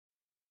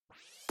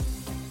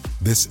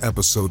This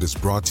episode is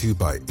brought to you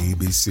by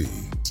ABC.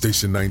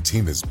 Station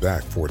 19 is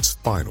back for its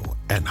final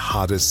and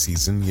hottest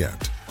season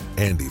yet.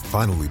 Andy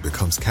finally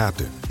becomes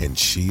captain, and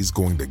she's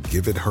going to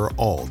give it her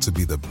all to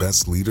be the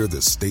best leader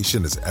the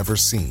station has ever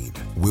seen.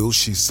 Will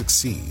she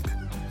succeed?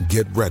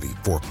 Get ready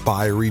for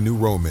fiery new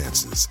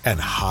romances and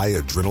high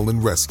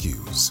adrenaline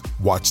rescues.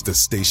 Watch the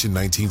Station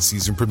 19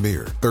 season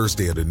premiere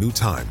Thursday at a new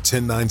time,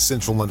 10/9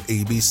 Central on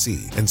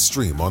ABC, and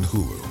stream on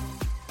Hulu.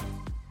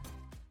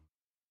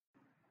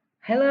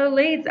 Hello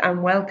Leeds,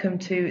 and welcome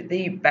to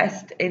the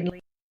Best in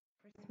Leeds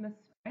Christmas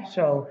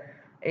special.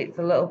 It's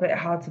a little bit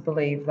hard to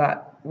believe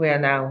that we are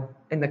now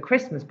in the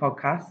Christmas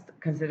podcast,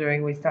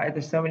 considering we started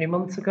this so many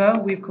months ago.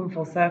 We've come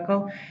full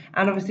circle,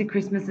 and obviously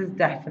Christmas has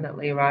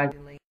definitely arrived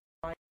in Leeds.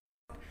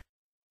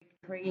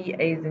 The tree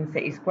is in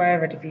City Square,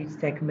 ready for you to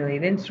take a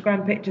million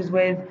Instagram pictures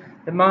with.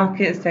 The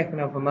market has taken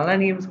over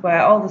Millennium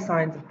Square. All the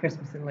signs of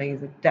Christmas in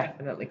Leeds have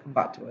definitely come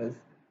back to us.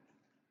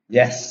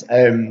 Yes,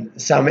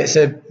 Sam, it's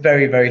a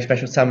very, very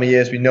special time of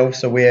year, as we know,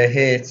 so we are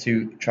here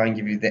to try and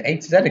give you the A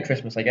to Z of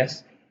Christmas, I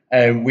guess.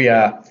 We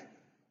are,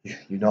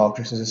 you know how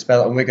Christmas is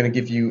spelled, and we're going to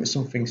give you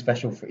something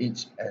special for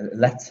each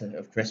letter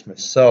of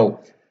Christmas. So,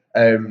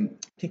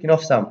 kicking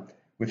off, Sam,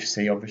 with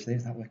C, obviously,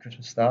 is that where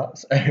Christmas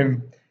starts?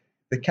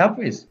 The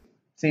Cadbury's.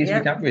 C is for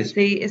Cadbury's.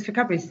 C is for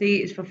Cadbury's.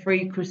 C is for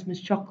free Christmas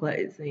chocolate,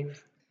 it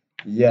seems.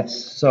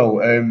 Yes,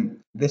 so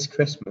this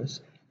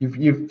Christmas...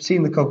 You've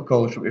seen the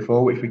Coca-Cola truck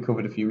before, which we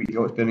covered a few weeks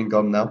ago. It's been and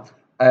gone now.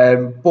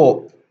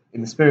 But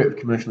in the spirit of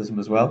commercialism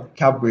as well,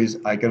 Cadbury's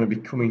are going to be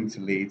coming to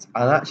Leeds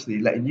and actually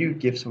letting you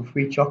give some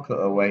free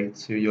chocolate away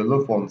to your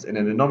loved ones in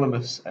an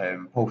anonymous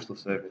postal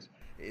service.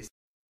 It's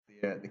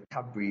the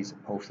Cadbury's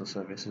postal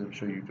service, as I'm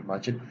sure you'd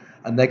imagine.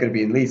 And they're going to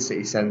be in Leeds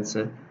City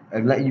Centre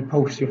and letting you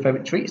post your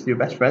favourite treats to your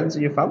best friends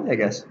and your family, I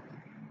guess.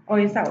 Or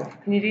yourself.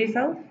 Can you do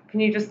yourself? Can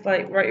you just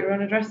write your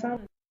own address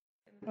down in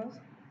the post?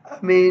 I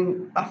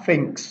mean, I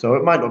think so.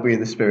 It might not be in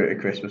the spirit of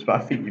Christmas, but I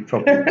think you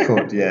probably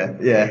could, yeah.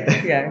 Yeah,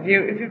 if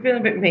you're feeling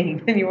a bit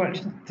mean and you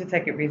want to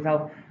take it for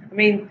yourself. I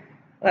mean,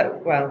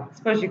 I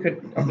suppose you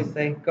could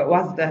obviously go to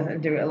Asda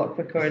and do it a lot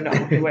quicker and not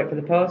have to wait for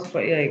the post,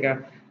 but there you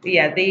go. But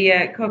yeah,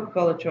 the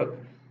Coca-Cola truck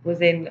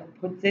was in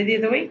Pudsey the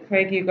other week.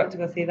 Craig, you got to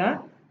go see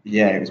that?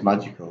 Yeah, it was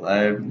magical.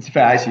 To be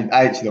fair, I actually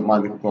don't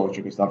mind the Coca-Cola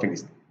truck, because I think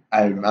it's,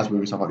 as we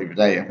were talking about the other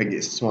day, I think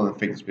it's one of the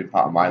things that's been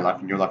part of my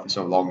life and your life for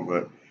so long,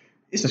 but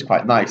it's just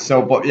quite nice.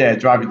 So, but yeah,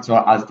 driving to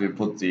Asda in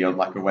Pudsey on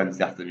a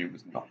Wednesday afternoon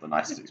was not the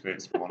nicest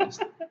experience, to be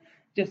honest.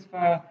 Just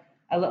for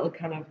a little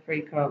can of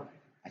free Coke.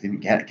 I didn't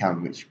get a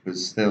can, which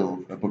was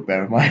still a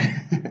bugbear of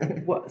mine.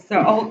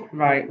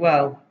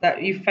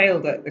 That you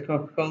failed at the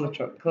Coca-Cola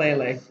truck,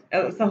 clearly.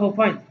 That's the whole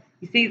point.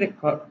 You see the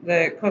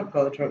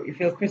Coca-Cola truck, you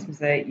feel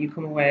Christmassy, you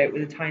come away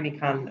with a tiny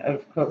can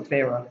of Coke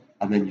Zero.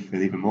 And then you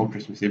feel even more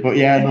Christmassy. But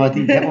yeah, no, I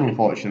didn't get one,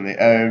 unfortunately.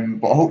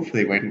 But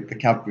hopefully when the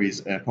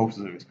Cadbury's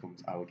postal service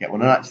comes, I will get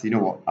one. And actually, you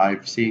know what?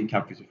 I've seen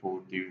Cadbury's before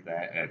do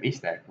their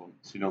Easter egg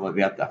hunts. You know,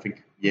 they had, I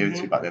think, a year or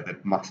two back, they had a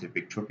massive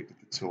big truck that did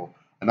the tour.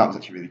 And that was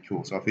actually really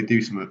cool. So if they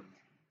do something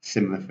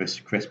similar for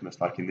Christmas,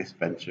 like in this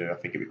venture, I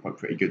think it'd be quite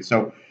pretty good.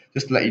 So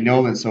just to let you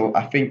know then, so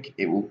I think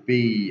it will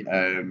be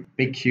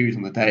big queues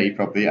on the day,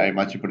 probably, I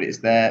imagine. But it's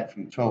there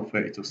from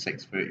 12:30 till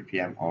 6:30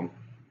 p.m. on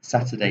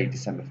Saturday,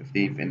 December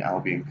 15th in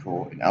Albion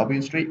Court in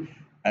Albion Street.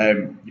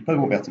 You probably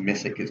won't be able to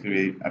miss it, because it's going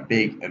to be a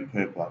big and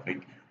purple, I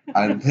think.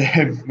 And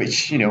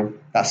which,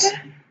 that's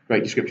a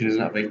great description, isn't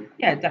it, I think?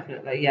 Yeah,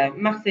 definitely, yeah.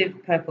 Massive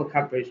purple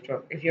Cadbury's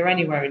truck. If you're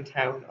anywhere in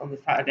town on the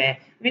Saturday,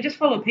 just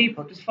follow the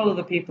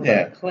people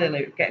that are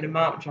clearly getting a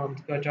march on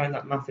to go join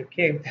that massive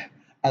queue.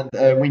 And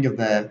when you're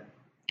there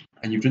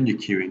and you've done your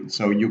queuing,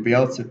 so you'll be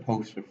able to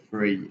post for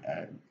free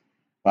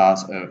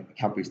bars of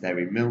Cadbury's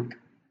Dairy Milk,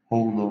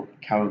 whole nut,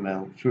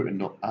 caramel, fruit and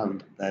nut,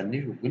 and their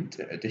new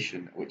winter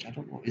edition, which I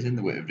don't know what is in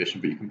the winter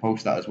edition, but you can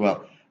post that as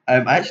well. I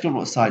actually don't know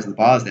what size of the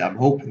bars they are. I'm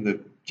hoping they're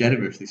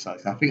generously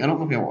sized. I don't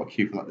know if I want to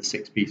queue for the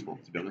 6-piece one,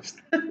 to be honest.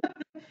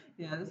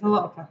 Yeah, there's a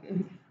lot of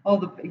packaging.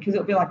 Because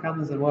it'll be like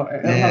Amazon, won't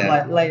it? It'll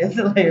have layers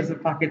and layers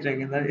of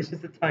packaging, and then it's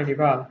just a tiny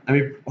bar.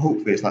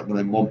 Hopefully it's one of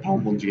them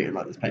 £1 ones you get in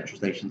the petrol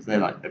stations. They're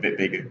a bit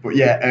bigger. But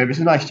yeah, it's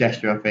a nice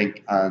gesture, I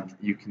think, and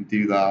you can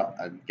do that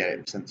and get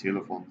it sent to your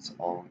loved ones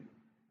on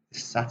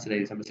Saturday,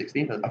 December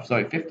 16th. I'm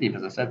sorry, 15th,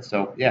 as I said.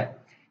 So yeah,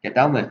 get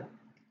down there.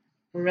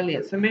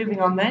 Brilliant. So moving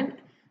on then.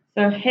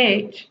 So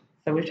H.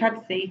 So we've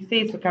had C.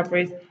 C is for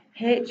Cadbury's.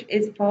 H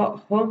is for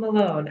Home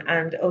Alone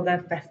and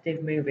other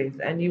festive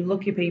movies. And you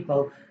lucky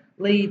people,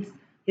 Leeds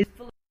is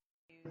full of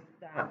reviews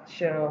that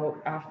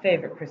show our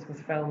favourite Christmas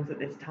films at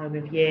this time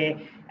of year.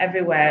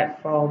 Everywhere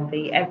from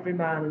the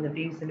Everyman and the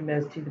View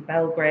Cinemas to the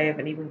Belgrave,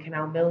 and even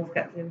Canal Mills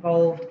gets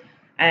involved.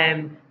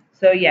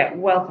 So yeah,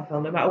 welcome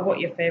film, no matter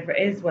what your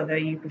favourite is, whether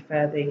you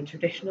prefer the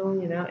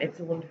traditional, It's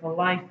a Wonderful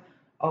Life,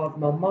 or the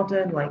more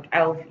modern, like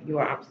Elf, you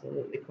are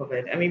absolutely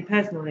covered.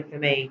 Personally for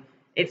me,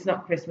 it's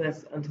not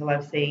Christmas until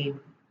I've seen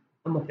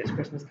A Muppet's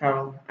Christmas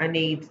Carol. I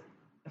need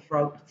a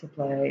frog to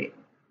play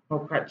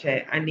Bob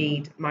Cratchit. I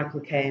need Michael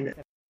Caine,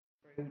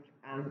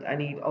 and I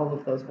need all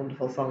of those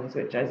wonderful songs,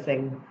 which I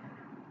sing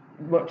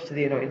much to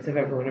the annoyance of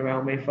everyone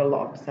around me for a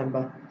lot of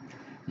December.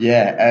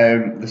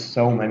 There's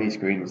so many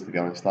screenings to be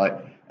honest. Like,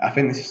 I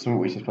think this is something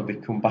which has probably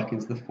come back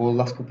into the fore the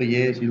last couple of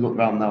years. You look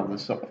around now,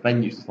 there's sort of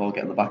venues to all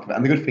get on the back of it.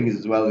 And the good thing is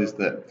as well is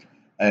that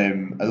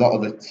a lot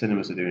of the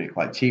cinemas are doing it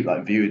quite cheap.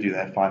 Like Viewer do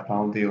their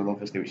 £5 deal,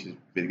 obviously, which is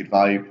really good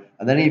value.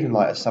 And then even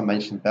like as Sam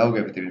mentioned,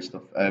 Belgrave are doing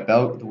stuff.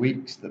 The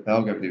weeks that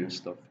Belgrave are doing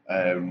stuff,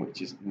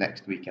 which is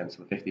next weekend,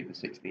 so the 15th and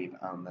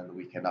 16th, and then the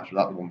weekend after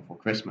that, the one before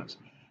Christmas,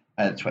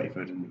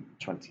 23rd and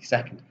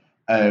 22nd.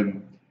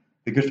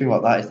 The good thing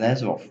about that is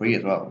theirs are all free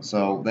as well.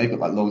 So they've got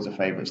like loads of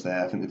favourites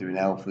there. I think they're doing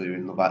Elf, they're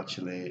doing Love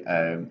Actually.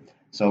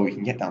 So you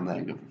can get down there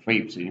and go for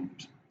free, so you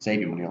save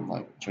your money on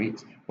like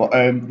treats. But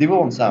the other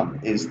one,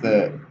 Sam, is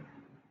that,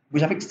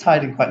 which I think is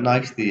tied in quite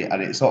nicely,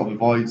 and it sort of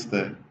avoids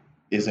the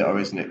is it or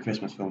isn't it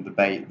Christmas film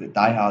debate that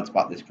Die Hard's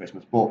back this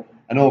Christmas. But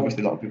I know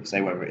obviously a lot of people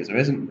say whether it is or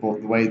isn't,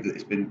 but the way that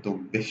it's been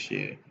done this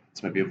year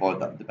to maybe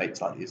avoid that debate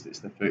slightly is it's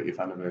the 30th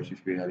anniversary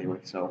screen anyway.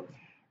 So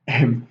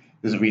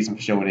there's a reason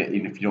for showing it,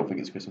 even if you don't think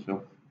it's a Christmas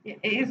film. Yeah,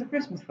 it is a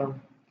Christmas film.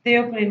 The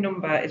opening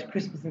number is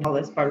Christmas in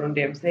Hollis by Run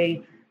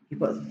DMC. He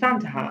puts a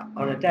Santa hat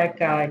on a dead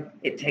guy.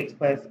 It takes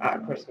place at a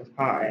Christmas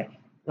party.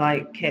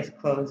 Like, case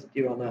closed,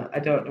 Your Honour. I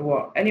don't know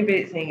what.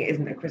 Anybody saying it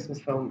isn't a Christmas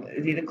film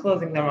is either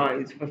closing their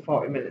eyes for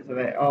 40 minutes of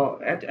it,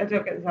 or I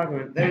don't get this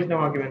argument. There is no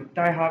argument.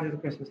 Die Hard is a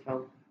Christmas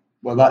film.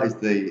 Well, that is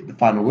the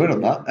final word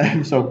on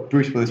that. So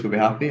Bruce Willis will be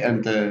happy,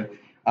 and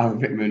Alan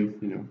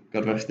Rickman,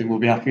 God rest him, will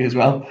be happy as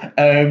well.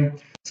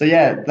 So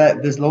yeah,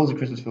 there's loads of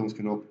Christmas films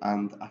coming up,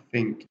 and I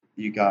think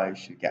you guys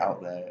should get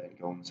out there and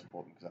go and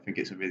support them, because I think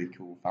it's a really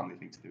cool family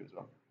thing to do as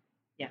well.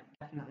 Yeah,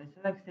 definitely.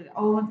 So like I said,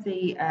 all of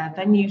the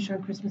venues show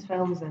Christmas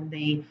films and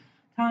the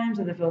times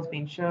of the films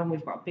being shown.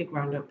 We've got a big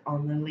roundup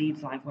on the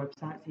Leeds Live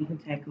website, so you can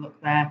take a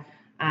look there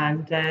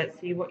and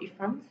see what you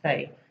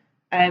fancy.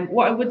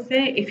 What I would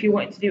say, if you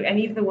wanted to do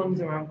any of the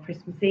ones around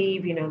Christmas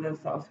Eve, those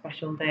sort of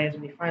special days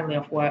when you're finally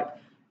off work,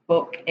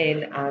 book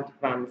in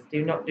advance.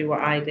 Do not do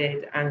what I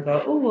did and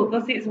go, oh, we'll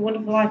go see It's a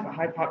Wonderful Life at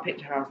Hyde Park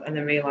Picture House, and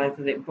then realise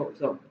that it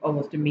books up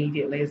almost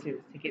immediately as soon as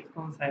tickets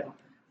go on sale.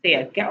 So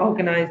yeah, get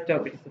organised,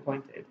 don't be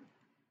disappointed.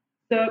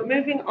 So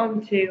moving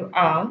on to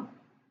R.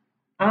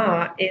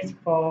 R is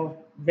for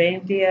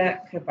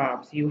reindeer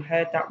kebabs. You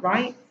heard that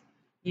right.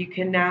 You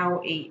can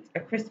now eat a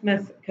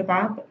Christmas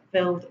kebab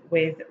filled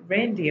with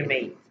reindeer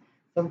meat.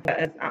 Something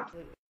that is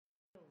absolutely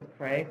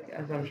Craig,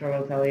 as I'm sure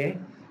I'll tell you.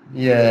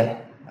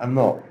 Yeah, I'm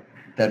not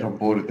dead on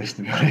board with this,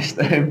 to be honest.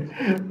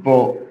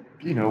 But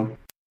the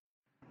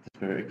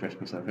spirit of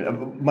Christmas.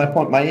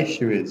 My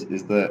issue is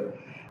that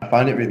I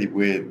find it really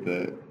weird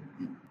that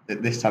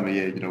at this time of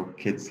year,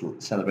 kids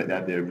celebrate the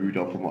idea of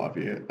Rudolph and what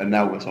have you, and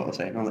now we're sort of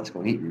saying, "Oh, let's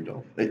go and eat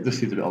Rudolph." It just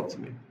seems a bit odd to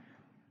me.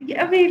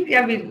 Yeah,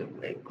 I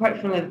mean, quite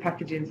funnily, the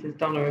packaging says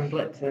Donna and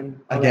Blitzen.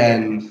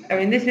 Again. I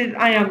mean, this is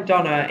I Am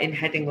Donna in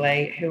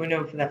Headingley, who are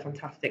known for their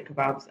fantastic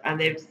kebabs, and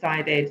they've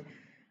decided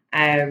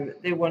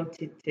they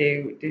wanted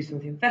to do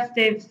something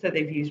festive, so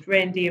they've used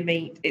reindeer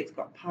meat. It's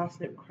got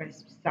parsnip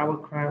crisps,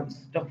 sauerkraut,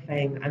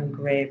 stuffing, and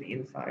gravy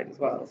inside as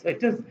well. So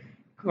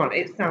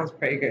it sounds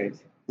pretty good.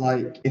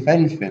 Like, if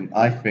anything,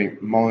 I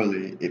think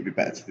morally it'd be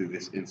better to do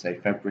this in, say,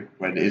 February,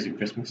 when it isn't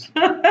Christmas.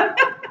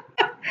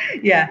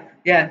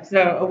 Yeah.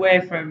 So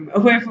away from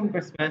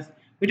Christmas,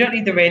 we don't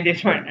need the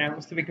reindeers right now,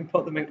 so we can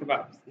put them in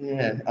kebabs.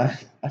 Yeah,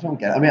 I don't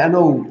get it. I mean, I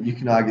know you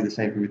can argue the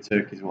same thing with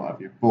turkeys and what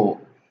have you, but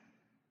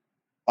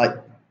like,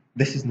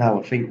 this is now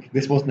a thing.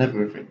 This was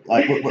never a thing.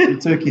 Like,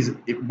 turkeys,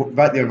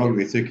 rightly or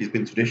wrongly, turkey's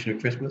been tradition of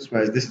Christmas,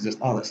 whereas this is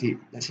just, let's eat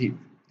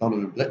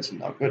Donovan Blitzen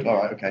now. Good, all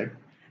right, okay.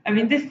 I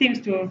mean, this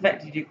seems to have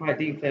affected you quite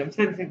deeply. I'm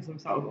sensing some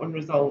sort of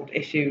unresolved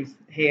issues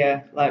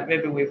here. Like,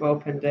 maybe we've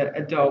opened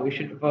a door we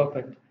shouldn't have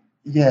opened.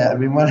 Yeah, I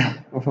mean, when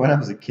I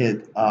was a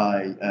kid,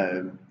 I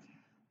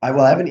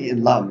haven't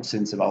eaten lamb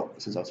since I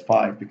was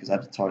 5, because I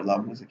had a toy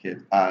lamb as a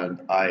kid, and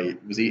I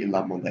was eating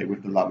lamb one day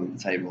with the lamb on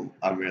the table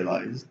and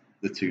realised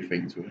the two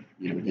things were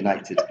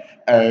united.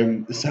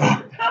 So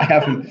I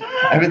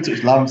haven't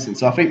touched lamb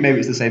since. So I think maybe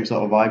it's the same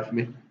sort of vibe for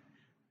me.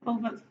 Oh,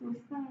 that's so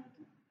sad.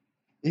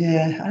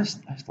 Yeah, I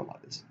just don't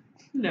like this.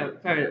 No,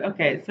 fair enough.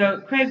 Okay, so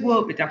Craig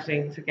won't be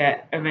dashing to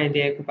get a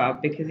reindeer kebab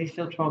because he's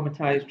still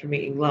traumatised from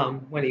eating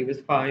lamb when he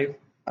was 5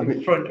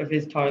 in front of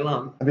his toy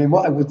lamb. I mean,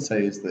 what I would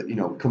say is that,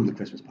 come the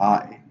Christmas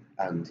party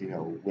and,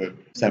 we're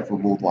several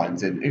mulled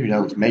wines in, who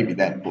knows, maybe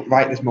then. But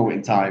right this moment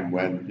in time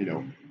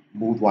when,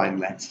 mulled wine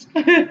less,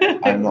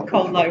 I'm not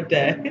Cold light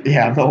day.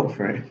 Yeah, I'm not up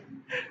for it.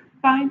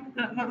 Fine,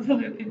 that's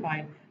absolutely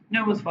fine.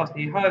 No one's forcing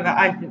you. However,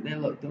 I think they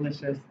look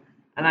delicious.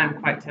 And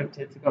I'm quite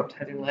tempted to go up to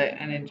Headingley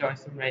and enjoy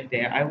some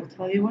reindeer. I will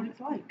tell you what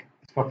it's like.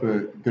 It's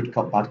proper good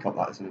cop, bad cop,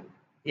 that, isn't it?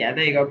 Yeah,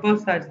 there you go.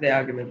 Both sides of the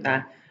argument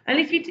there. And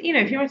if you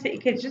want to take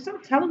your kids, just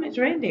don't tell them it's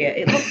reindeer.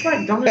 It looks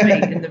like Donna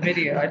meat in the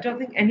video. I don't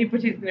think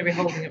anybody's going to be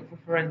holding it for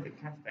forensic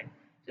testing.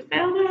 Just say,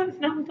 oh no, it's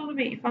not Donna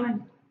meat. You're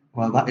fine.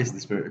 Well, that is the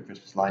spirit of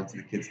Christmas, lying to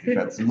the kids.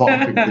 There's a lot of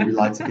things that we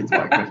lie to kids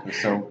about at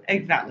Christmas. So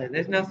exactly.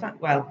 There's no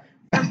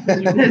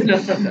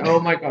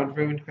oh my God,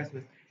 ruined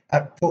Christmas. I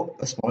put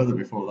a spoiler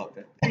before that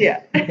bit.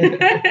 Yeah.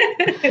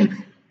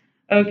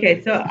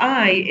 Okay, so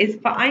I is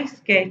for ice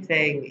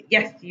skating.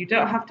 Yes, you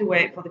don't have to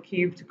wait for the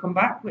cube to come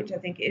back, which I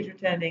think it is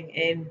returning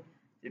in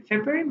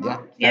February,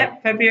 March.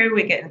 Yep, February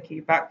we're getting the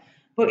cube back.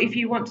 But if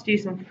you want to do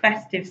some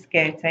festive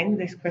skating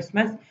this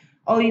Christmas,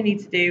 all you need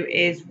to do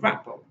is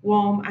wrap up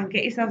warm and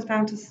get yourselves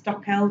down to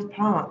Stockeld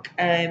Park.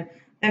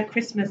 Their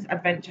Christmas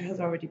adventure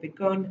has already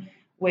begun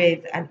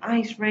with an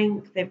ice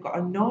rink. They've got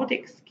a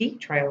Nordic ski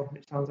trail,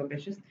 which sounds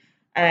ambitious,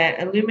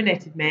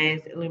 illuminated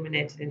maze,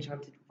 illuminated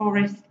enchanted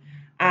forest,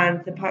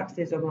 and the park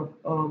stays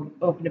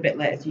open a bit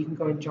later, so you can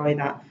go enjoy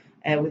that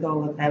with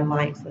all of their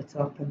lights lit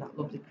up and that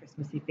lovely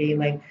Christmassy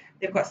feeling.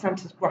 They've got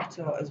Santa's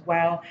Grotto as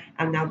well,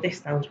 and now this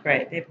sounds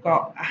great. They've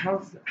got a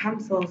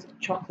Hansel's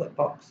chocolate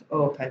box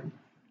open,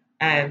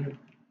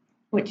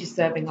 which is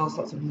serving all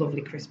sorts of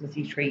lovely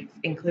Christmassy treats,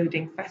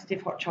 including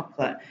festive hot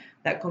chocolate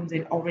that comes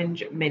in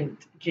orange,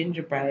 mint,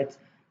 gingerbread,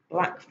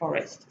 black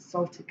forest,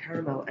 salted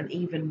caramel, and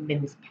even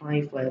mince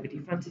pie flavour. Do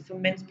you fancy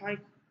some mince pie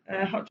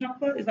hot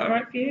chocolate? Is that all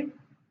right for you?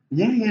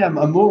 Yeah,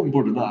 I'm more on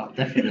board with that,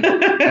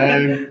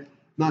 definitely.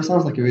 No, it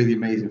sounds like a really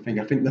amazing thing.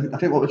 I think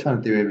what we're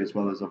trying to do here as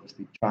well is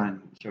obviously try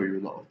and show you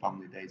a lot of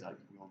family days like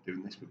we're all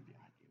doing this would be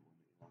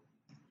ideal.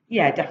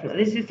 Yeah,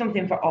 definitely. This is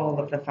something for all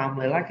of the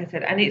family, like I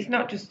said, and it's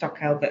not just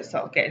Stockhill that's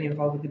sort of getting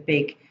involved with the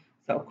big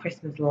sort of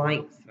Christmas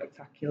lights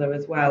spectacular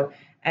as well.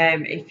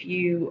 If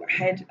you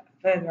head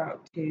further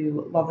out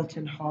to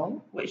Lotherton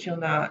Hall, which you'll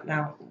know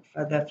now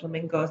for the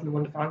flamingos and the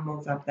wonderful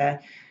animals out there,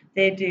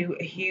 they do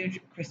a huge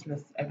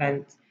Christmas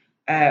event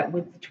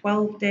with the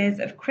 12 days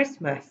of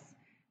Christmas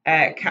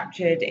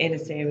captured in a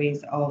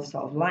series of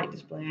sort of light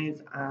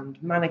displays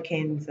and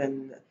mannequins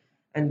and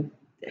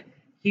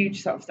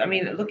huge sort of. I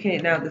mean, looking at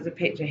it now, there's a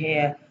picture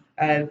here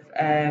of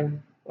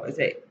what is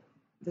it?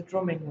 The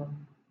drumming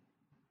one.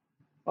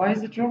 Why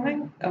is the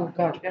drumming? Oh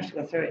God, we have to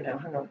go through it now.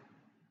 Hang on.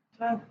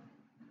 12,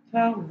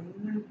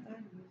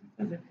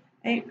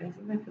 8, 7.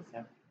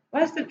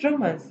 Where's the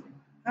drummers?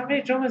 How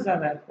many drummers are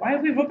there? Why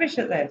are we rubbish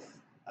at this?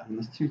 I mean,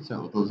 there's 2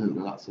 syllables, isn't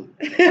there?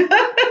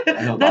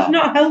 That's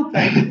not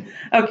helping.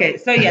 Okay,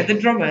 so yeah, the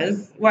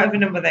drummers, whatever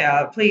number they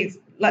are, please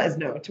let us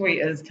know.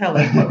 Tweet us, tell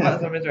us what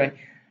numbers are in.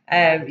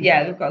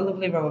 Yeah, they've got a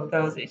lovely row of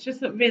those. It's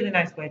just a really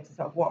nice way to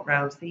sort of walk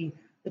around, see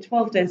the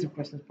 12 days of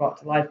Christmas brought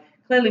to life.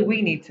 Clearly,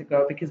 we need to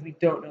go because we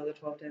don't know the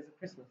 12 days of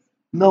Christmas.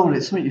 No, and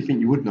it's something you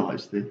think you would know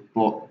actually,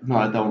 but no,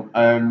 I don't.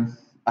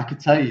 I could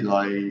tell you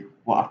like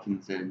what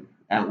happens in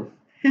Elf,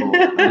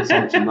 but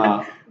aside from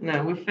that,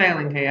 no, we're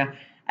failing here.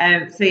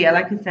 So yeah,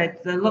 like I said,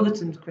 the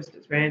Lotherton's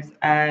Christmas Raves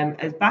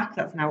is back.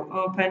 That's now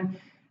open.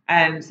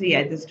 So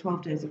yeah, there's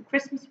 12 days of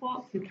Christmas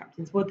walks through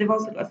Captain's Wood. They've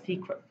also got a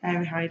secret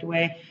fairy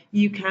hideaway.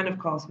 You can, of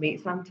course,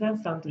 meet Santa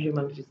who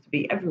manages to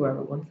be everywhere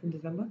at once in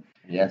December.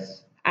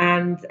 Yes.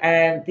 And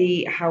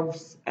the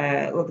house,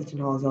 Lotherton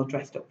Hall, is all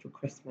dressed up for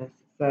Christmas.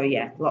 So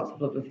yeah, lots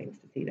of lovely things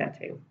to see there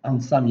too.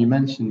 And Sam, you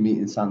mentioned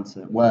meeting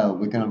Santa. Well,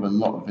 we're going to have a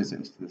lot of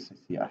visitors to the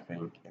city, I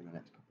think, in the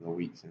next couple of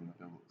weeks in the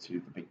build up to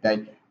the big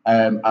day.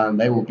 And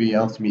they will be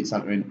able to meet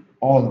Santa in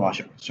all of our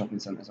shopping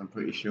centres, I'm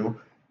pretty sure.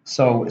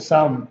 So,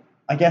 Sam,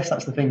 I guess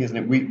that's the thing, isn't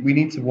it? We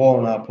need to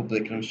warn our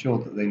public, and I'm sure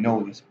that they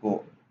know this,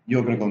 but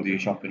you're going to go and do your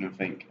shopping and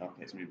think, okay,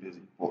 it's going to be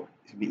busy. But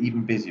it's going to be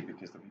even busier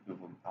because the people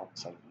from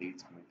outside of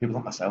Leeds, people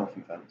like myself,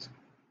 in fact.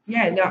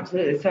 Yeah, no,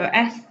 absolutely. So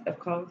S, of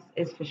course,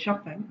 is for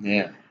shopping.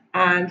 Yeah.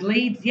 And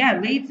Leeds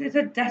is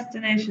a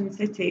destination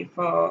city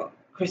for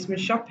Christmas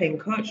shopping.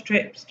 Coach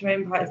trips,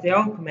 train parties, they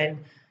all come in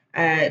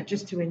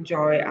just to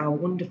enjoy our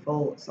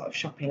wonderful sort of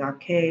shopping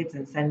arcades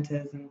and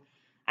centres.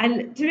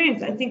 And to be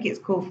honest, I think it's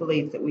cool for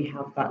Leeds that we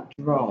have that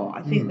draw.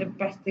 I think the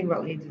best thing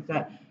about Leeds is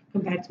that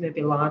compared to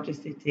maybe larger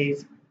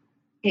cities,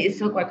 it is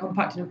still quite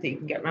compact enough that you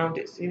can get around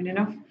it soon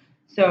enough.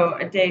 So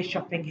a day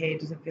shopping here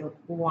doesn't feel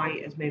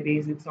quite as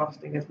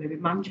exhausting as maybe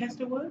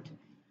Manchester would.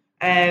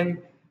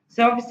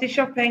 So obviously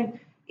shopping,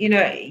 you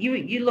know,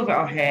 you love it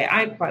or hate.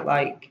 I quite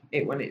like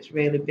it when it's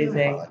really busy.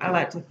 Yeah, I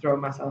like to throw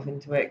myself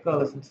into it, go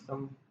listen to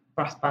some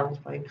brass bands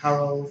playing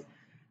carols.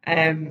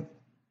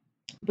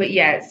 But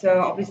yeah,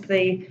 so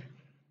obviously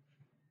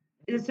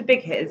it's a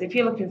big hitters. If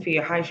you're looking for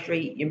your high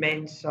street, your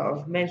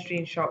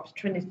mainstream shops,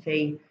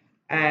 Trinity,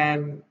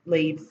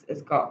 Leeds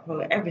has got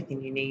probably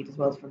everything you need, as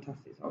well as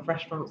fantastic sort of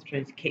restaurants.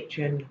 Trinity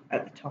Kitchen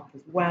at the top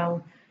as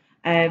well.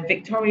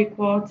 Victoria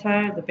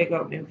Quarter, the big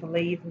opening for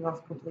Leeds in the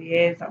last couple of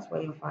years. That's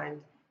where you'll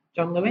find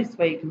John Lewis,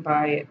 where you can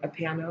buy a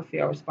piano for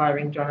your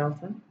aspiring John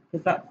Elton,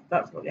 because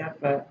that's what the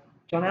advert.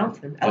 John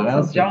Elton.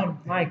 John.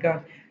 My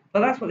God. But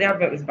that's what the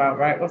advert was about,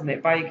 right? Wasn't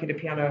it? Buy your kid a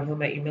piano and he'll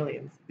make you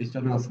millions. Is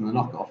John Elton the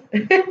knockoff?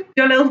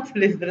 John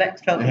Elton is the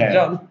next Elton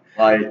John.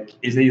 Like,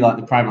 is he like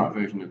the Primark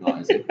version of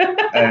that? Is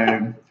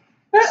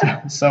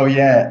he? So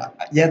yeah.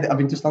 I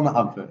mean, just on that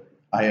advert,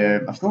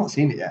 I've still not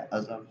seen it yet.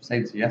 As I was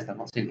saying to you yesterday, I've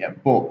not seen it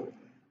yet. But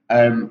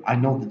I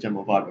know the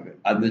general vibe of it,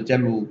 and the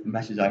general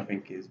message I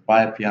think is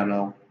buy a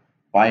piano,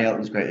 buy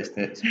Elton's greatest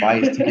hits, buy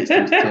his tickets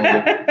to his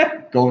tour,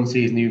 go and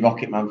see his new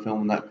Rocket Man film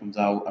when that comes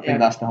out. I think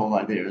that's the whole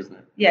idea, isn't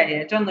it?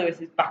 Yeah. John Lewis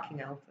is backing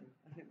Elton.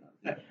 I think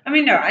I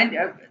mean,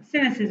 no,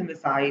 cynicism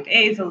aside,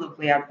 it is a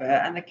lovely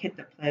advert, and the kid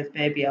that plays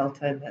Baby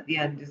Elton at the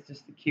end is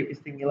just the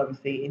cutest thing you'll ever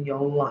see in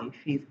your life.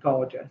 He's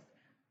gorgeous.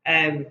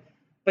 Um,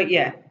 but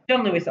yeah,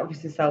 John Lewis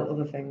obviously sell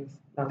other things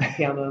than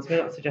pianos.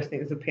 We're not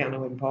suggesting it's a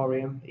piano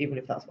emporium, even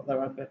if that's what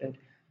their advert did.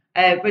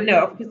 But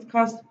no, of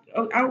course,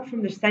 out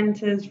from the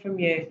centres, from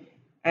your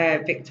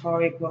the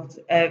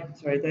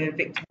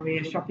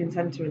Victoria Shopping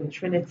Centre and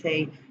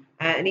Trinity,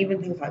 and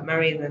even things like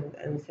Marion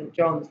and St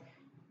John's.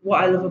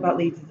 What I love about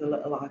Leeds is the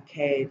little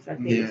arcades. I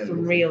think there's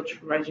some real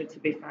treasure to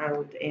be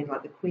found in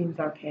like the Queen's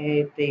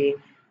Arcade, the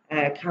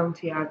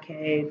County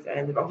Arcades,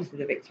 and obviously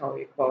the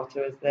Victoria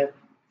Quarter as the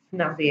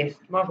snazziest,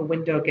 more of a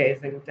window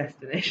gazing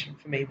destination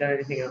for me than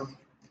anything else.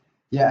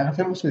 Yeah, and I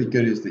think what's really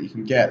good is that you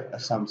can get,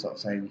 as Sam sort of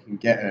saying, you can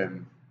get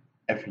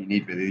everything you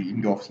need really. You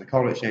can go off to the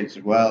Coral Exchange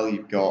as well.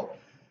 You've got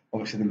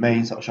obviously the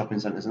main sort of shopping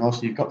centres, and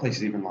also you've got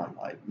places even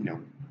like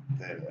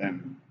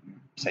the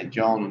St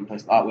John and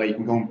places like that where you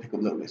can go and pick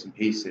up little bits and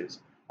pieces.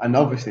 And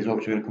obviously as well,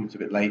 which we're going to come to a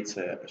bit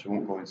later, which we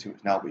won't go into too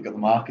much now, but you've got the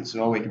markets as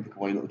well where you can pick up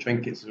all your little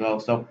trinkets as well.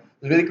 So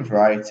there's really good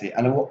variety.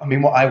 And I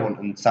mean, what I want,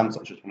 and Sam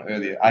touched on it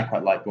earlier, I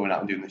quite like going out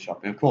and doing the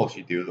shopping. Of course,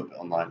 you do a little bit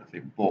online, I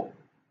think, but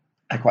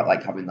I quite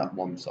like having that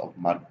one sort of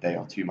mad day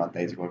or 2 mad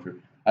days going through.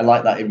 I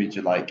like that image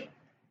of like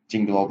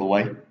Jingle All the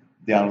Way,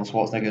 the Arnold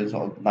Schwarzenegger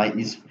sort of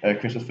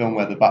 90s Christmas film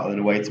where they're battling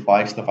away to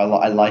buy stuff. I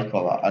like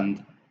all that.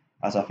 And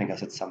as I think I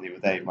said to Sam the other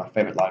day, my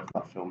favourite line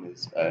from that film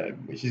is,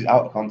 which is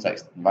out of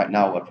context right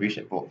now, I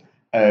appreciate, but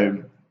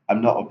I'm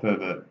not a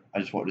pervert, I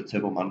just wanted a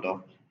Turbo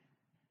Mando.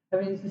 I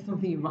mean, is this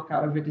something you rock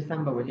out every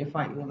December when you're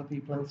fighting other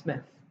people in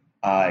Smiths?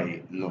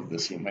 I love the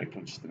scene where he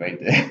punches the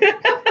reindeer.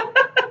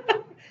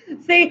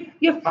 See,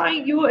 you're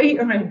fine, you will eat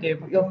a reindeer,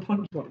 but you'll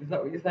punch one, is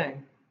that what you're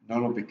saying?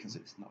 No, because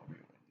it's not real.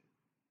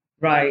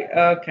 Right,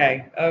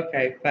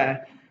 okay,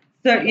 fair.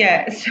 So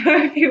yeah, so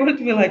if you want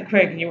to be like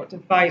Craig and you want to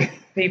fight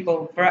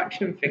people for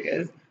action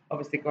figures,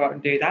 obviously go out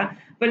and do that.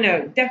 But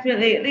no,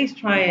 definitely at least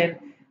try and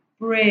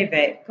brave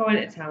it. Go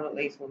into town at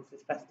least once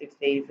this festive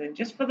season,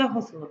 just for the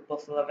hustle and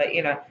bustle of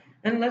it,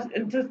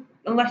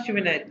 unless you're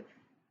in a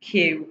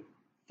queue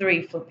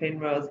 3 flipping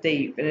rows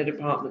deep in a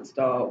department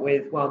store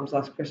with Wham's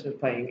Last Christmas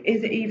playing.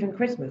 Is it even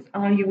Christmas?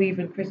 Are you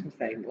even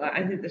Christmasing? Like,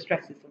 I think the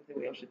stress is something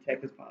we all should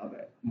take as part of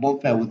it. One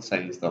thing I would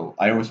say is, though,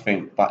 I always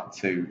think back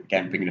to,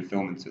 again, bringing a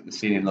film into it, the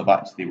scene in Love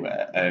Actually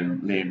where Alan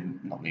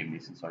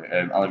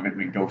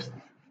Rickman goes,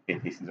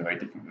 Neeson's a very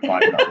different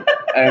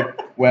vibe,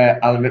 where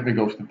Alan Rickman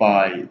goes to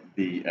buy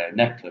the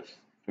necklace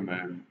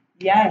from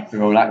yes.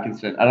 Rowan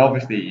Atkinson. And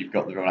obviously you've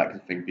got the Rowan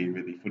Atkinson thing being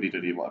really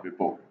fuddy-duddy and whatever,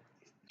 but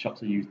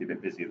shops are usually a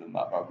bit busier than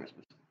that around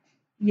Christmas.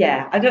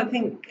 Yeah, I don't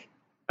think,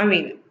 I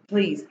mean,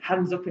 please,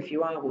 hands up if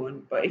you are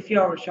one, but if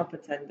you're a shop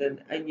attendant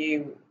and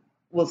you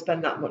will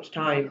spend that much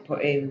time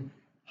putting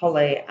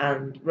holly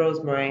and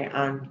rosemary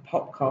and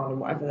popcorn and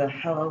whatever the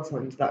hell else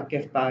went into that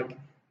gift bag,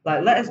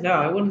 like, let us know.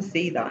 I want to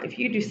see that. If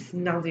you do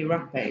snazzy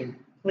wrapping,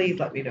 please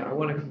let me know. I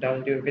want to come down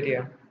and do a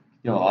video.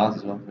 Ours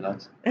as well, for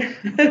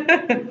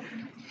that.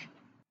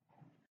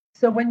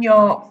 So when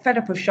you're fed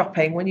up of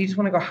shopping, when you just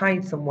want to go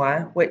hide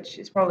somewhere, which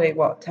is probably,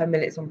 10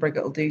 minutes on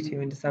Briggett will do to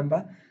you in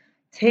December,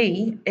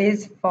 T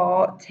is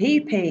for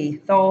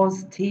TP.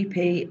 Thor's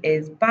TP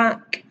is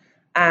back,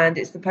 and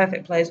it's the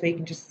perfect place where you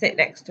can just sit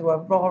next to a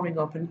roaring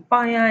open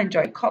fire,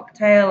 enjoy a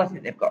cocktail. I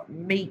think they've got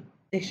meat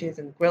dishes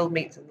and grilled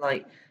meats and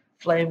like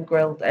flame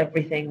grilled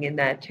everything in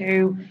there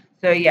too.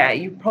 So yeah,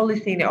 you've probably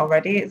seen it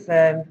already. It's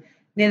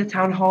near the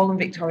town hall and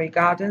Victoria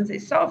Gardens.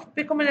 It's sort of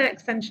becoming an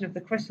extension of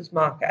the Christmas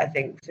market, I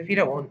think. So if you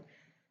don't want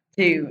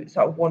to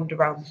sort of wander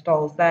around the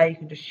stalls there, you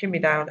can just shimmy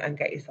down and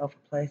get yourself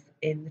a place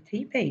in the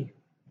TP.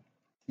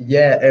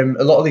 Yeah,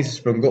 a lot of these have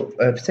sprung up,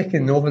 particularly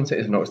in northern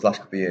cities, I've noticed the last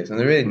couple of years, and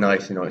they're really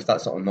nice. It's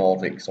that sort of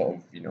Nordic sort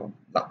of,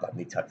 that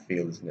neat type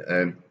feel, isn't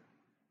it?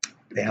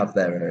 They have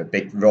their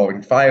big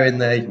roaring fire in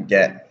there. You can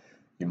get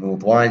your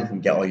mulled wine, you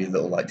can get all your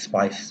little like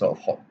spice sort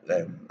of hot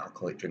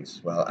alcoholic drinks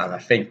as well, and I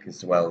think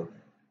as well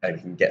you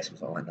can get some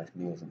sort of like nice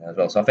meals in there as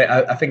well. So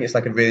I think it's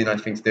like a really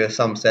nice thing to do. As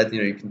Sam said,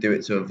 you can do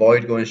it to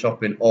avoid going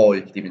shopping, or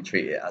you could even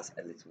treat it as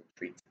a little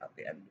treat at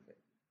the end of it.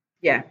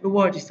 Yeah,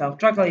 reward yourself.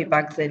 Drag all your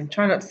bags in.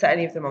 Try not to set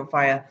any of them on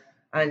fire.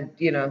 And,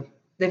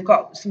 they've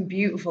got some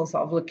beautiful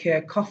sort of liqueur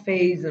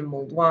coffees and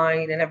mulled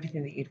wine and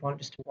everything that you'd want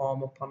just to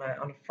warm up on a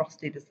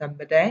frosty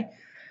December day.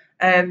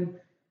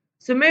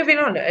 So moving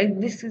on,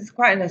 and this is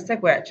quite a nice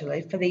segue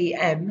actually for the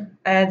M.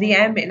 The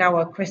M in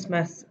our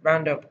Christmas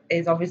roundup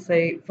is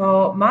obviously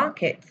for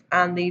markets,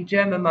 and the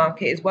German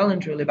market is well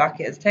and truly back.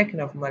 It has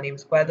taken over Millennium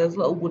Square. Those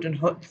little wooden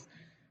huts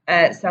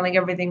selling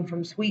everything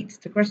from sweets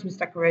to Christmas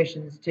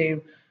decorations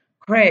to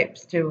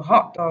crepes to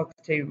hot dogs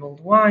to mulled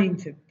wine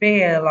to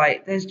beer.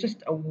 Like, there's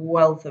just a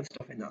wealth of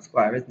stuff in that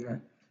square, isn't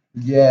there?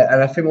 Yeah,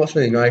 and I think what's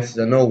really nice is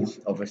I know,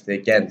 obviously,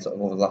 again, sort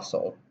of over the last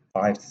sort of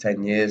 5 to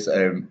 10 years,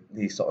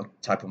 these sort of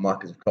type of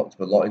markets have cropped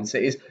up a lot in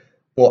cities.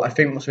 But I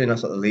think what's really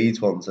nice about the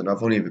Leeds ones, and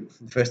I've only the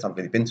first time I've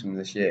really been to them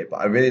this year, but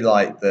I really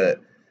like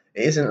that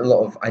it isn't a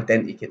lot of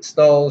identikit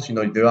stalls.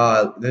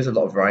 There's a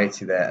lot of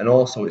variety there, and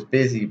also it's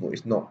busy, but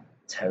it's not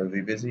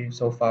terribly busy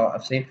so far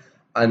I've seen.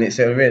 and it's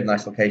a really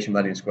nice location.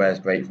 Reading Square is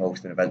great for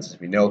hosting events, as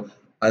we know.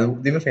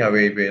 And the other thing I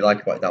really, really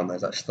like about it down there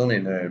is that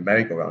stunning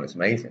merry-go-round. It's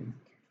amazing.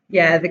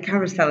 Yeah, the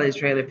carousel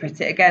is really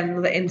pretty. Again,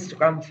 another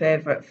Instagram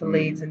favourite for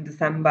Leeds in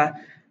December.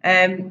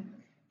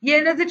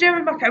 Yeah, no, the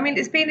German market. I mean,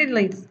 it's been in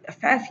Leeds a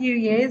fair few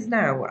years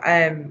now,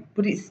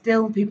 but it's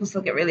still people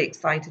still get really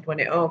excited when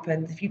it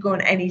opens. If you go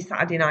on any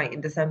Saturday night in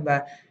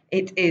December,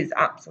 it is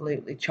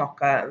absolutely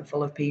chocker and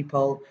full of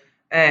people.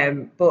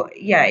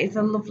 But yeah, it's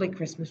a lovely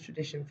Christmas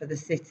tradition for the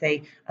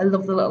city. I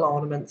love the little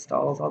ornament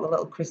stalls or the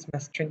little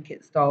Christmas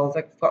trinket stalls.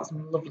 I've got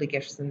some lovely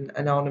gifts and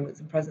ornaments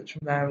and presents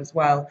from there as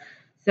well.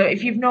 So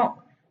if you've not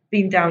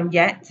been down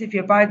yet, if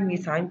you're biding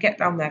your time, get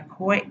down there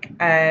quick.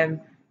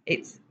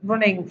 It's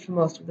running for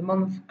most of the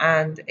month,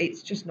 and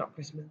it's just not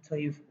Christmas until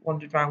you've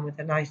wandered around with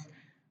a nice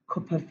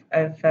cup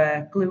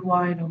of glue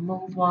wine or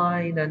mulled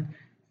wine and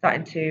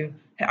starting to.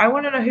 I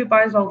want to know who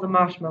buys all the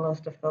marshmallow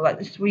stuff though. Like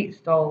the sweet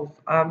stalls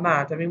are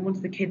mad. I mean,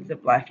 once the kids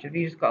have left, have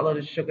you just got a load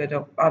of sugared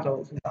up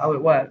adults? Is that how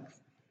it works?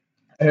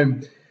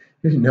 Who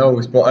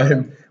knows?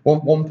 But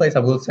one place I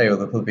will say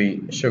that will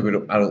be sugared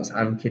up adults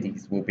and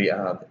kiddies will be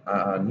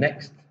our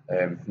next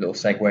little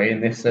segue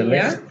in this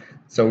list.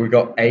 So we've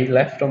got A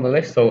left on the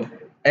list. So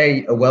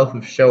a wealth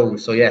of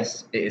shows. So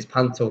yes, it is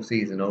Panto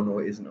season. Oh no,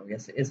 it isn't. Oh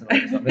yes, it is.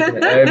 Isn't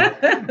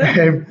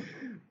it?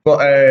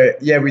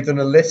 But yeah, we've done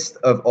a list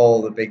of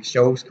all the big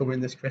shows coming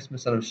this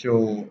Christmas, and I'm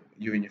sure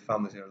you and your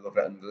family's gonna love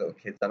it, and the little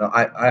kids. I know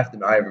I have to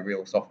admit, I have a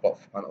real soft spot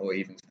for Panto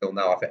even still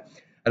now.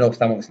 I know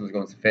Sam obviously was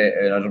going to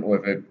theatre, and I don't know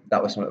whether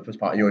that was something that was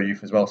part of your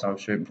youth as well, so I'm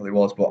sure it probably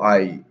was, but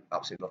I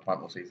absolutely love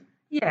Panto season.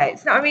 Yeah,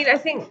 it's not. I mean, I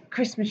think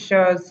Christmas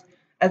shows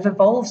have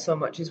evolved so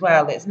much as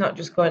well. It's not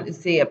just going to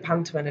see a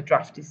panto in a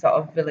drafty sort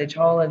of village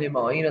hall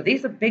anymore. You know,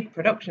 these are big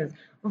productions.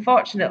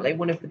 Unfortunately,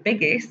 one of the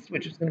biggest,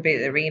 which was going to be at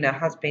the arena,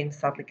 has been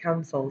sadly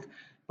cancelled.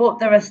 But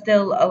there are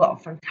still a lot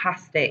of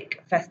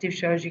fantastic festive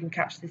shows you can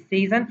catch this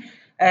season.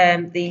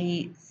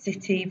 The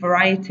City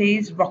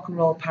Varieties Rock and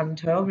Roll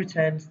Panto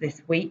returns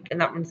this week,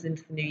 and that runs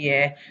into the new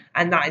year.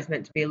 And that is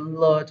meant to be a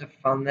load of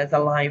fun. There's a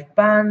live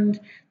band.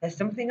 There's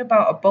something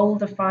about a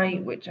boulder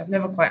fight, which I've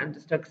never quite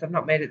understood because I've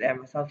not made it there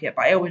myself yet.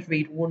 But I always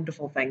read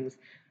wonderful things.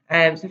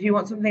 So if you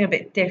want something a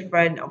bit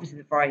different, obviously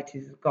the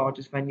Varieties is a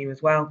gorgeous venue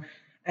as well.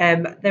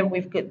 Then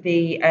we've got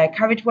the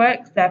Carriage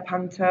Works. Their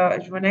Panto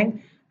is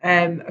running.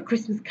 A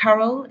Christmas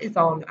Carol is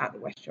on at the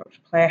West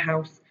Yorkshire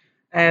Playhouse.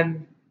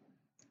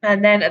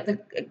 And then at the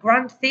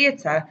Grand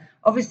Theatre,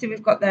 obviously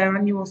we've got their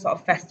annual sort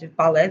of festive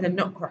ballet, the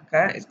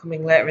Nutcracker, is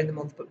coming later in the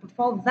month. But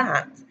before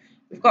that,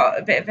 we've got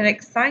a bit of an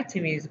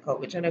exciting musical,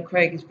 which I know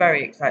Craig is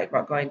very excited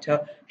about going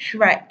to.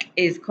 Shrek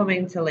is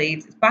coming to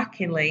Leeds. It's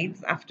back in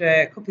Leeds after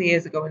a couple of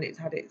years ago when it's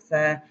had its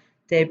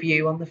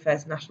debut on the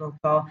first national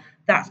tour.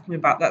 That's coming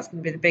back. That's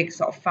going to be the big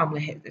sort of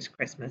family hit this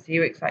Christmas. Are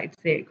you excited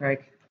to see it,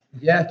 Craig?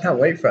 Yeah, I can't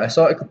wait for it. I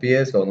saw it a couple of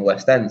years ago on the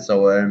West End,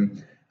 so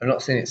I've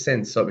not seen it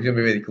since, so it's going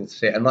to be really cool to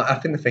see it. And I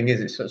think the thing is,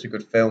 it's such a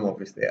good film,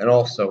 obviously, and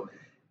also,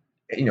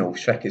 you know,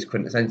 Shrek is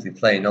quintessentially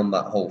playing on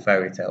that whole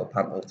fairy tale,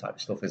 panto type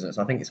stuff, isn't it?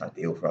 So I think it's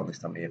ideal for all this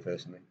time of year,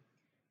 personally.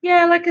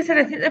 Yeah, like I said,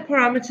 I think the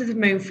parameters have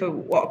moved for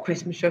what a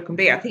Christmas show can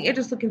be. I think you're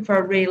just looking for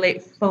a really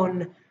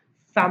fun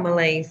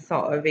family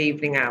sort of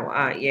evening out,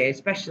 aren't you?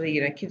 Especially,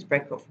 you know, kids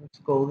break up from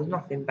school. There's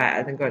nothing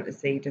better than going to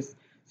see just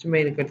some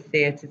really good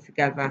theatre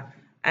together.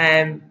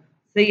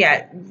 So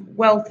yeah,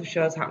 wealth of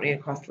shows happening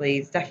across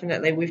Leeds.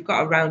 Definitely, we've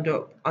got a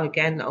roundup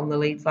again on the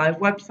Leeds Live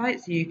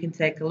website, so you can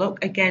take a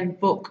look. Again,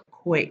 book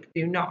quick.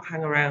 Do not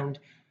hang around.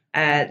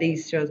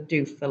 These shows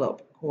do fill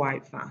up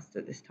quite fast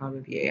at this time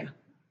of year.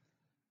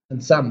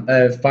 And Sam,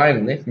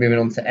 finally, moving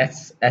on to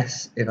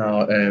S in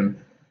our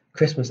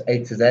Christmas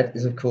A to Z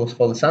is of course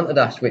for the Santa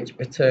Dash, which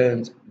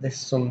returns this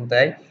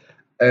Sunday.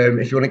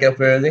 If you want to get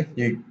up early,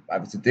 you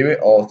either to do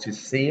it or to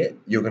see it.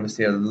 You're going to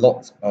see a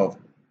lot of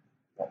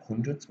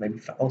hundreds, maybe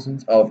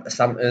thousands of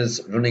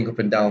Santas running up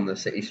and down the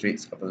city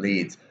streets of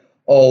Leeds,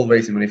 all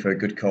raising money for a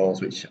good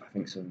cause, which I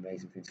think is an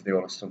amazing thing to do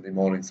on a Sunday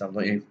morning, Sam,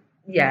 don't you?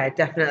 Yeah,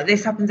 definitely.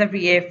 This happens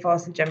every year for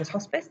St Gemma's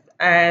Hospice,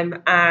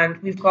 and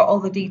we've got all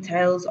the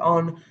details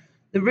on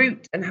the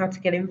route and how to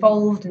get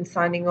involved and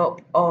signing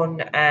up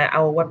on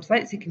our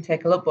website, so you can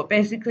take a look. But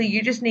basically,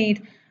 you just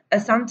need a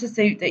Santa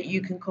suit that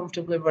you can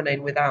comfortably run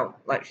in without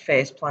like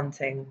face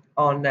planting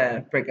on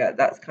Brigger.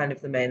 That's kind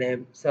of the main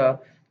aim. So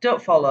don't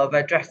fall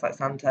over, dress like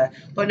Santa.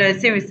 But no,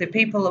 seriously,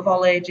 people of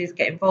all ages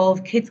get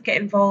involved, kids get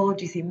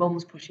involved, you see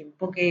mums pushing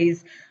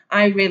buggies.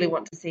 I really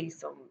want to see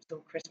some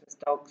Christmas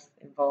dogs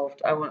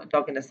involved. I want a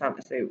dog in a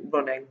Santa suit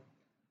running.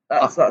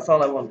 That's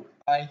all I want.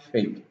 I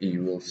think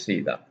you will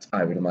see that,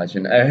 I would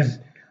imagine.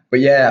 But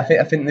yeah,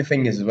 I think the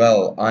thing is as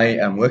well, I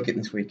am working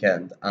this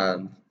weekend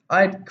and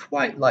I'd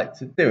quite like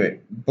to do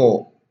it,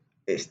 but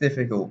it's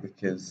difficult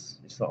because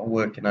you're sort of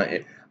working at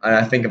it. And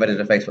I think if I did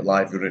a Facebook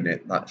Live running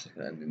it, that's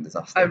going to end in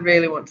disaster. I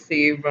really want to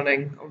see you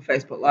running on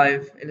Facebook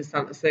Live in a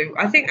Santa suit.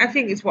 I think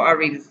it's what our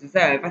readers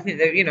deserve. I think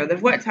that, you know,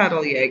 they've worked hard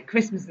all year.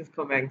 Christmas is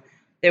coming.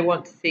 They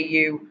want to see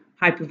you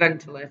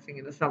hyperventilating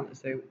in a Santa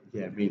suit.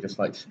 Yeah, me just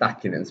like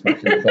stacking it and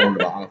smashing the phone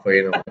about halfway,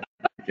 you know.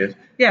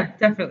 Yeah,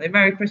 definitely.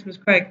 Merry Christmas,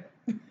 Craig.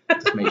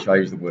 Just make sure I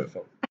use the word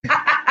for.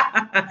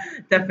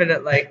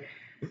 Definitely.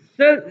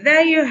 So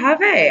there you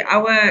have it,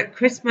 our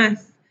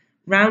Christmas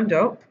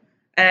roundup.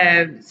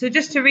 So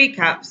just to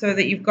recap, so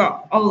that you've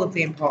got all of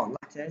the important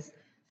letters.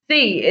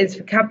 C is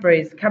for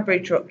Cadbury's. The Cadbury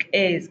truck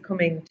is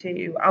coming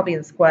to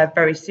Albion Square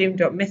very soon.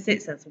 Don't miss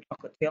it. Send some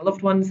chocolate to your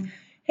loved ones.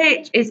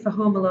 H is for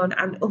Home Alone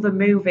and other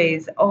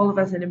movies. All of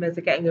our cinemas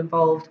are getting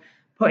involved,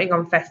 putting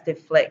on festive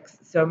flicks.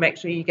 So make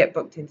sure you get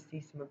booked in to see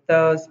some of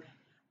those.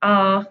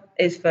 R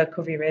is for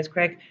Cover Your Ears,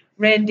 Craig.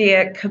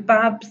 Reindeer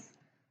kebabs.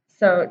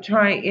 So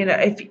try,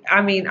 I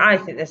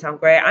think they sound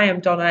great. I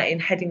Am Donna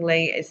in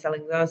Headingley is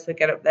selling those, so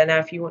get up there now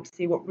if you want to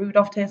see what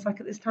Rudolph tastes like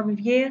at this time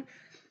of year.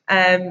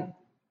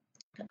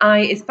 I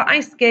is for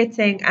ice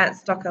skating at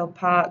Stockwell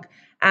Park,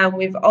 and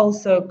we've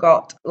also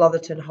got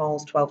Lotherton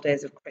Hall's 12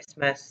 Days of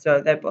Christmas, so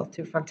they're both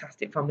two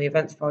fantastic family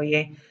events for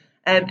you.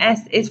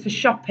 S is for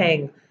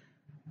shopping.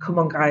 Come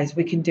on, guys,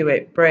 we can do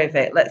it. Brave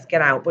it. Let's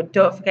get out. But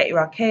don't forget your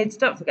arcades.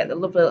 Don't forget the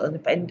lovely little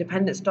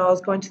independent stores.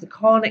 Going to the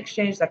Corn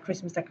Exchange. Their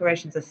Christmas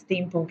decorations are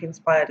steampunk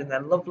inspired and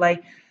they're lovely.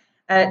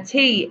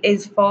 T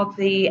is for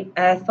the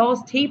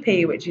Thor's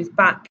Teepee, which is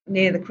back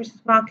near the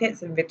Christmas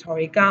markets in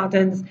Victoria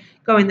Gardens.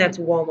 Go in there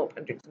to warm up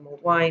and drink some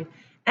mulled wine.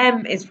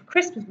 M is for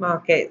Christmas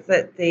markets.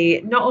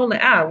 We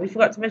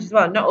forgot to mention as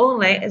well, not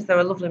only is there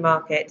a lovely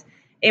market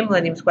in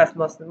Millennium Square for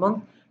most of the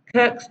month,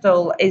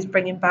 Kirkstall is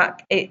bringing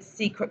back its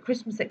secret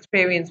Christmas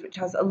experience, which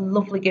has a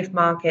lovely gift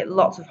market,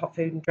 lots of hot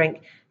food and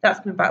drink. That's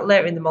coming back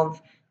later in the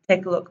month.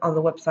 Take a look on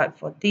the website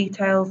for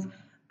details.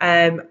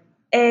 A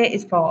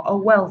is for a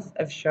wealth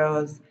of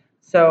shows.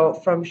 So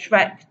from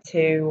Shrek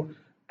to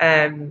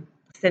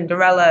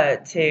Cinderella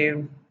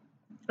to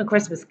A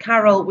Christmas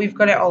Carol, we've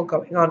got it all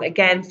going on.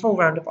 Again, full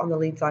roundup on the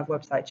Leeds Live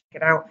website. Check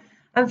it out.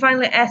 And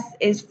finally, S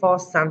is for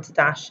Santa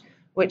Dash,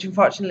 which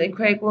unfortunately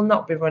Craig will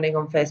not be running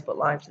on Facebook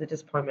Live to the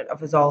disappointment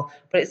of us all.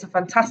 But it's a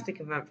fantastic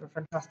event for a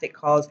fantastic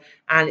cause,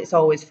 and it's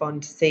always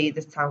fun to see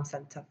the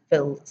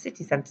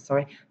city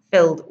centre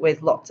filled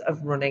with lots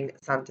of running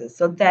Santas.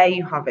 So there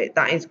you have it.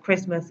 That is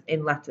Christmas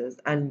in letters,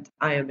 and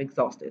I am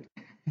exhausted.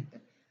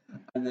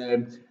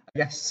 And I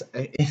guess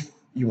if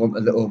you want a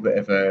little bit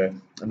of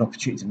an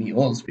opportunity to meet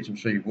us, which I'm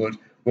sure you would,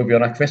 we'll be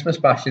on our Christmas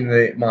bash in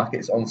the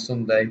markets on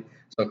Sunday.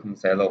 So come and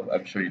say hello.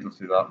 I'm sure you'd love to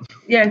do that.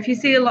 Yeah, if you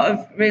see a lot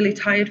of really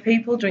tired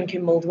people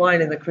drinking mulled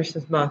wine in the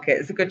Christmas market,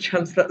 it's a good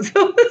chance that's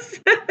us.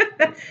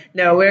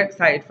 No, we're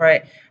excited for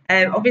it.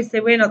 Obviously,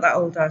 we're not that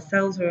old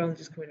ourselves. We're only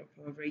just coming up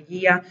for over a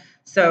year.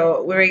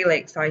 So we're really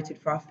excited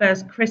for our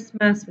first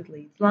Christmas with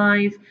Leeds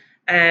Live.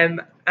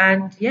 And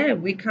yeah,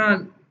 we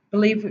can't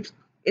believe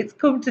it's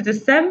come to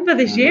December.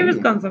 This year has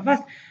gone so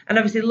fast. And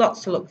obviously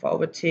lots to look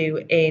forward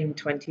to in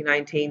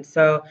 2019.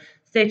 So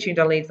stay tuned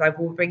on Leeds Live.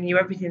 We'll bring you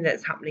everything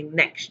that's happening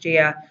next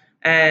year.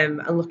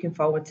 And looking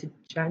forward to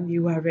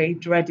January,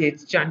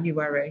 dreaded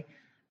January.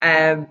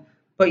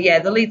 But yeah,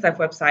 the Leeds Live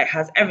website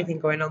has everything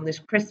going on this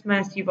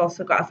Christmas. You've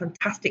also got a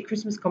fantastic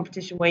Christmas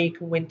competition where you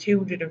can win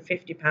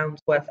 £250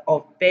 worth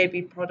of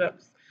baby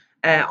products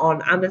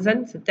on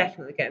Amazon. So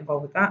definitely get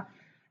involved with that.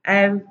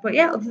 But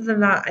yeah, other than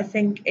that, I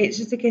think it's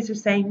just a case of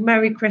saying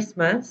Merry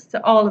Christmas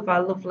to all of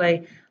our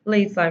lovely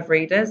Leeds Live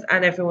readers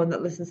and everyone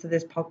that listens to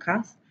this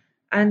podcast.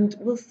 And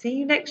we'll see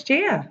you next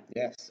year.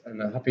 Yes,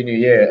 and a Happy New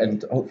Year,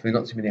 and hopefully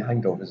not too many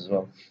hangovers as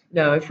well.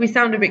 No, if we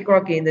sound a bit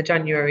groggy in the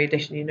January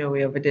edition, you know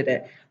we overdid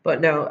it. But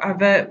no,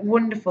 have a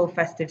wonderful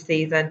festive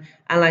season.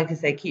 And like I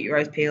say, keep your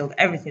eyes peeled.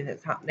 Everything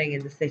that's happening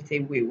in the city,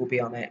 we will be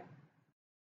on it.